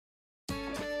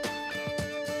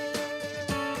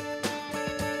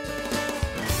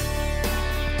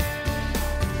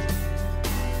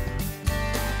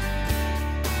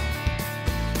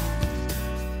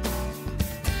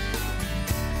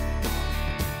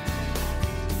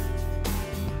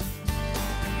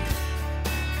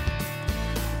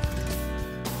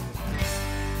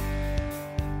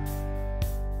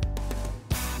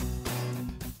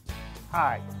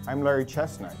Hi, I'm Larry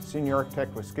Chesnut, Senior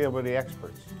Architect with Scalability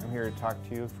Experts. I'm here to talk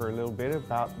to you for a little bit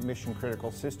about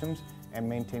mission-critical systems and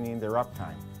maintaining their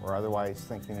uptime, or otherwise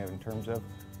thinking of in terms of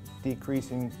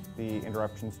decreasing the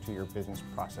interruptions to your business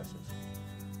processes.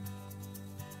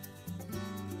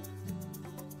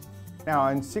 Now,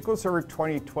 in SQL Server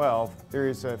 2012, there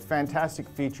is fantastic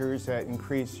features that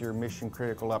increase your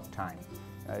mission-critical uptime,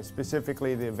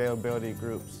 specifically the availability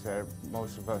groups that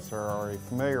most of us are already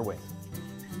familiar with.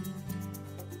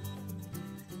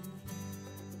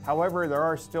 However, there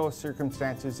are still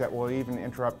circumstances that will even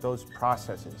interrupt those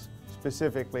processes,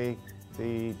 specifically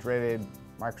the dreaded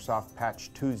Microsoft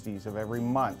Patch Tuesdays of every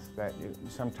month that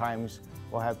sometimes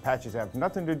will have patches that have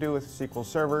nothing to do with SQL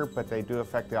Server, but they do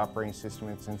affect the operating system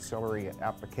and its ancillary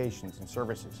applications and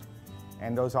services.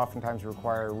 And those oftentimes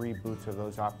require reboots of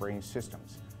those operating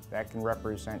systems. That can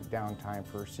represent downtime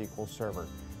for SQL Server,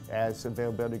 as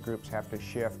availability groups have to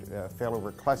shift.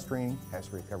 Failover clustering has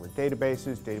to recover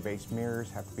databases, database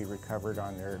mirrors have to be recovered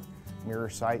on their mirror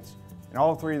sites. In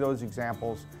all three of those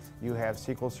examples, you have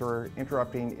SQL Server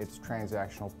interrupting its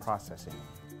transactional processing.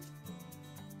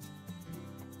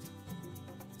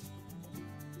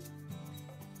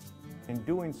 In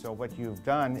doing so, what you've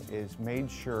done is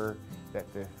made sure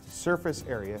that the surface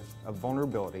area of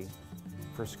vulnerability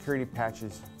for security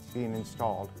patches being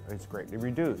installed is greatly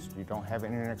reduced. You don't have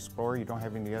Internet Explorer, you don't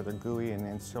have any other GUI and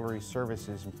ancillary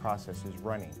services and processes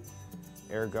running.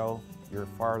 Ergo, you're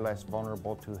far less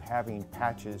vulnerable to having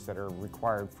patches that are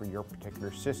required for your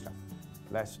particular system.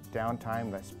 Less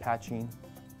downtime, less patching.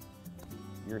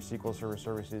 Your SQL Server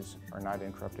services are not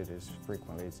interrupted as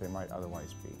frequently as they might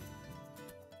otherwise be.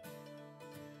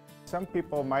 Some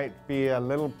people might be a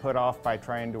little put off by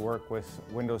trying to work with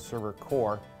Windows Server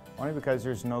Core, only because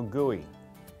there's no GUI.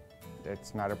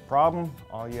 It's not a problem.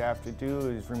 All you have to do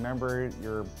is remember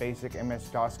your basic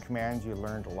MS-DOS commands you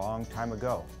learned a long time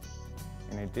ago.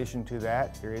 In addition to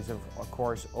that, there is, of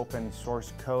course, open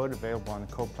source code available on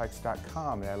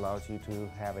codeplex.com that allows you to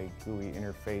have a GUI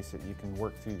interface that you can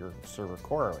work through your server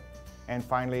core with. And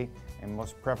finally, and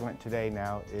most prevalent today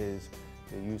now, is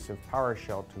the use of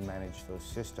PowerShell to manage those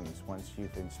systems once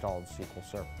you've installed SQL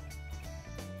Server.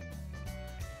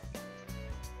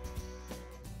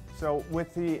 So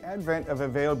with the advent of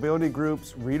availability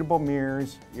groups, readable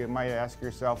mirrors, you might ask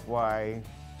yourself, why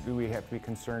do we have to be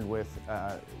concerned with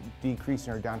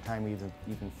decreasing our downtime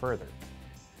even further?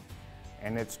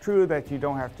 And it's true that you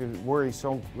don't have to worry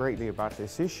so greatly about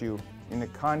this issue in the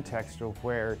context of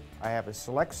where I have a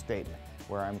select statement,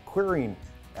 where I'm querying,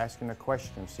 asking a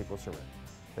question of SQL Server.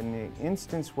 But in the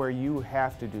instance where you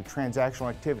have to do transactional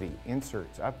activity,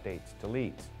 inserts, updates,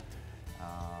 deletes,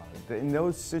 in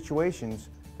those situations,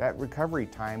 that recovery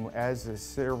time, as the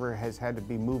server has had to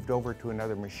be moved over to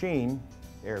another machine,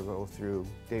 ergo through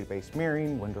database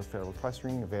mirroring, Windows failover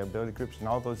clustering, availability groups, and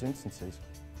all those instances,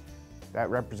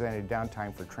 that represented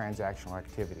downtime for transactional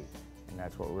activity. And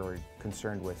that's what we were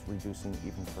concerned with reducing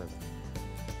even further.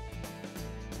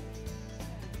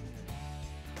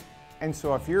 And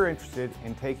so if you're interested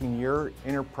in taking your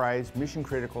enterprise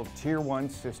mission-critical Tier 1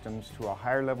 systems to a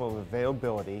higher level of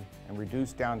availability and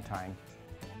reduce downtime,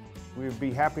 we would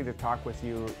be happy to talk with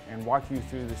you and walk you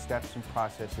through the steps and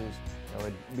processes that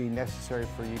would be necessary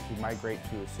for you to migrate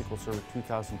to a SQL Server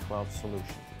 2012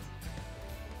 solution.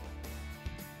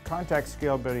 Contact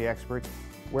Scalability Experts.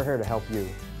 We're here to help you.